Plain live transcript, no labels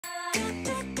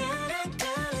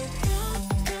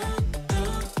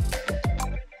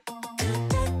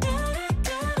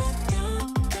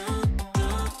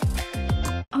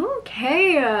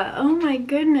Okay, oh my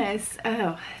goodness.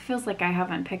 Oh, it feels like I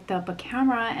haven't picked up a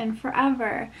camera in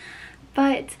forever.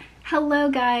 But hello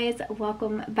guys,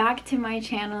 welcome back to my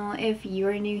channel. If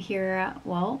you're new here,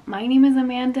 well, my name is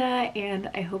Amanda and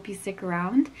I hope you stick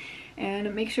around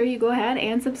and make sure you go ahead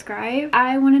and subscribe.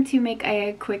 I wanted to make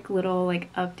a quick little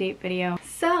update video.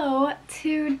 So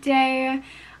today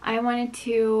I wanted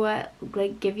to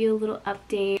give you a little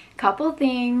update. Couple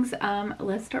things.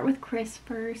 Let's start with Chris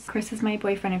first. Chris is my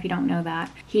boyfriend, if you don't know that.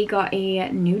 He got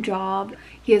a new job.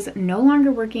 He is no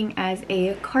longer working as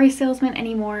a car salesman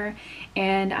anymore,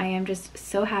 and I am just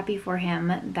so happy for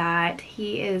him that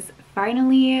he is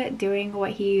finally doing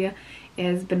what he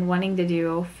has been wanting to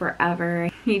do forever.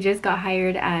 He just got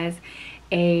hired as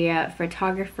a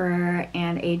photographer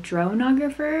and a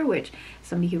dronographer, which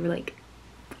somebody who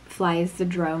flies the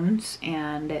drones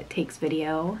and it takes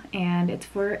video, and it's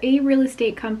for a real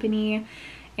estate company,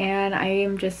 and I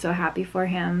am just so happy for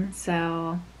him.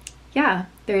 So yeah,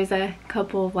 there's a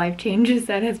couple of life changes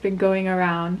that has been going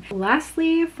around.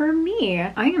 Lastly, for me,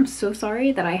 I am so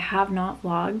sorry that I have not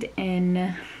vlogged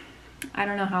in I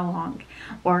don't know how long,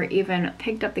 or even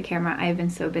picked up the camera. I've been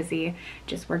so busy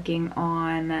just working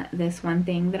on this one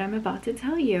thing that I'm about to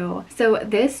tell you. So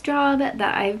this job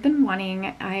that I've been wanting,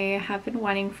 I have been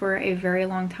wanting for a very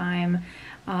long time.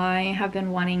 I have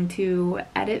been wanting to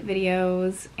edit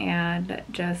videos and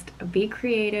just be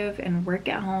creative and work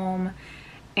at home,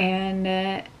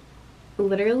 and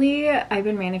literally I've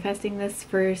been manifesting this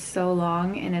for so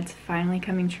long, and it's finally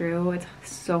coming true. It's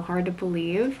so hard to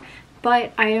believe.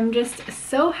 But I am just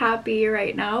so happy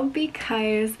right now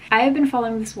because I have been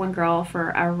following this one girl for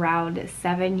around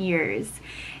 7 years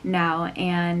now,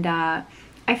 and I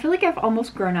feel like I've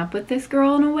almost grown up with this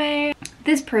girl in a way.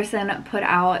 This person put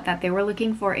out that they were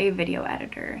looking for a video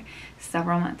editor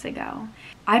several months ago.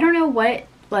 I don't know what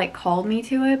called me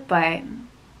to it, but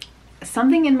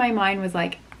something in my mind was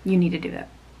like, you need to do it.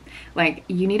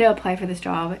 You need to apply for this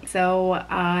job. So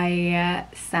I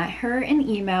sent her an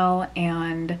email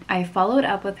and I followed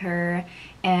up with her,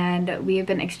 and we have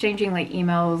been exchanging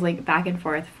emails back and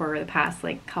forth for the past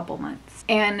couple months.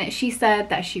 And she said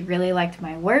that she really liked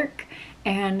my work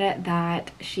and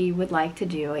that she would like to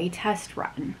do a test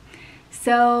run.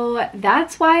 So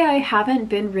that's why I haven't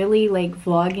been really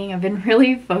vlogging. I've been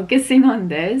really focusing on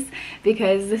this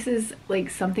because this is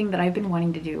something that I've been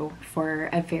wanting to do for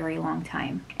a very long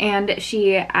time. And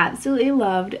she absolutely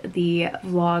loved the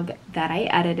vlog that I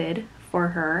edited for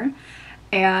her,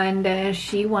 and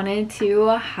she wanted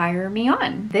to hire me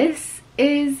on. This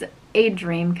is a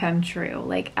dream come true.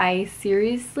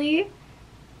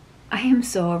 I am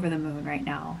so over the moon right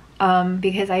now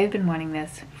because I have been wanting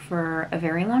this for a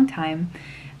very long time.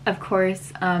 Of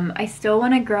course, I still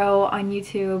want to grow on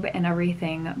YouTube and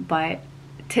everything, but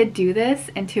to do this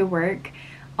and to work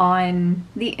on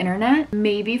the internet,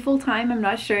 maybe full-time, I'm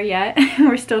not sure yet.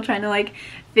 We're still trying to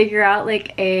figure out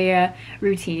a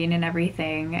routine and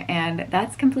everything, and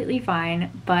that's completely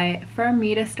fine. But for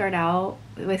me to start out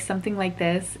with something like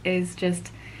this is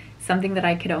just something that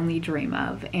I could only dream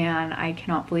of, and I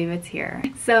cannot believe it's here.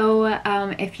 So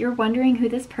if you're wondering who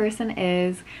this person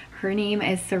is, her name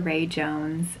is Saray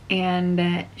Jones,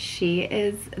 and she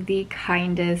is the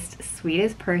kindest,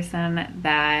 sweetest person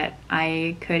that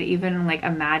I could even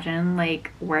imagine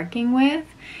working with.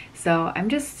 So I'm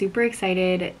just super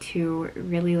excited to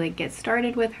really get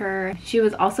started with her. She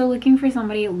was also looking for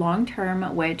somebody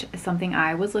long-term, which is something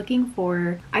I was looking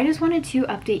for. I just wanted to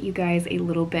update you guys a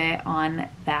little bit on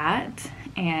that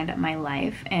and my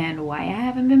life and why I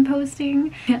haven't been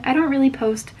posting. I don't really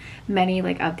post many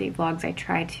update vlogs. I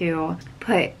try to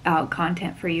put out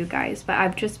content for you guys, but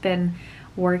I've just been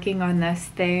working on this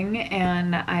thing,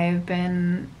 and I've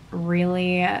been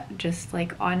really just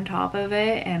on top of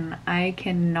it, and I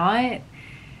cannot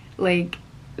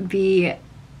be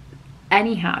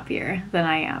any happier than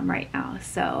I am right now.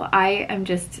 So I am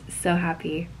just so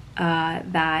happy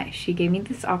that she gave me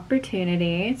this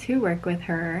opportunity to work with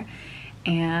her,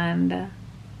 and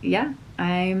yeah,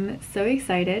 I'm so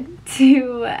excited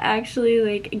to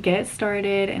actually get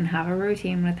started and have a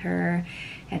routine with her,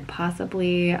 and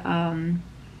possibly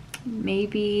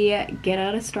maybe get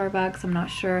out of Starbucks. I'm not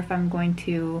sure if I'm going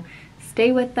to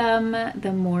stay with them.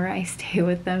 The more I stay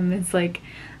with them, it's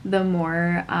the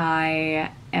more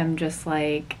I am just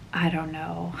I don't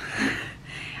know.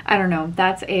 I don't know.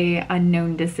 That's a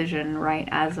unknown decision right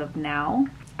as of now.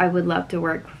 I would love to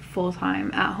work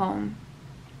full-time at home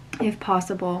if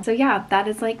possible. So yeah, that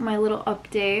is my little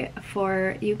update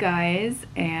for you guys,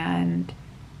 and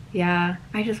yeah,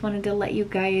 I just wanted to let you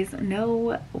guys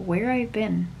know where I've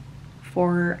been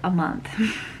for a month.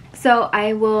 So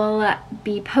I will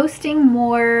be posting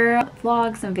more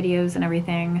vlogs and videos and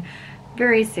everything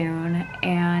very soon,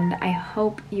 and I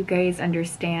hope you guys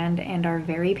understand and are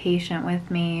very patient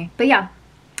with me. But yeah,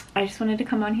 I just wanted to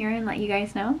come on here and let you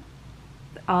guys know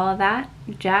all of that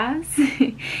jazz.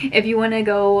 If you want to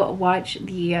go watch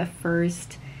the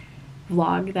first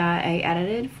vlog that I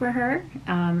edited for her,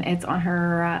 it's on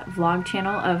her vlog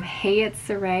channel of Hey It's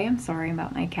Saray. I'm sorry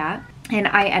about my cat. And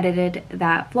I edited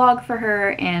that vlog for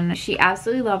her and she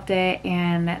absolutely loved it,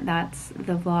 and that's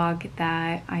the vlog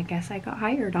that I guess I got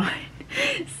hired on.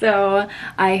 So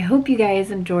I hope you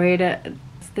guys enjoyed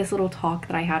this little talk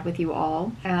that I had with you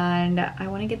all, and I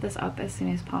want to get this up as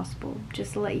soon as possible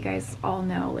just to let you guys all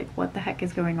know like what the heck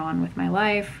is going on with my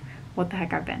life, what the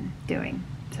heck I've been doing.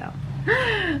 So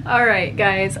all right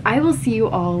guys, I will see you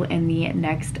all in the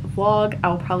next vlog.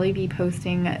 I'll probably be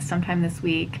posting sometime this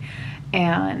week,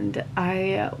 and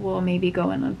I will maybe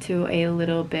go into a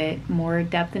little bit more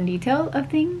depth and detail of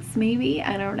things, maybe,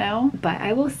 I don't know. But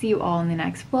I will see you all in the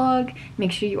next vlog.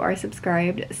 Make sure you are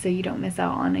subscribed so you don't miss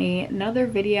out on another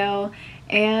video,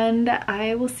 and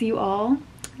I will see you all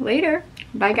later.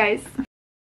 Bye guys.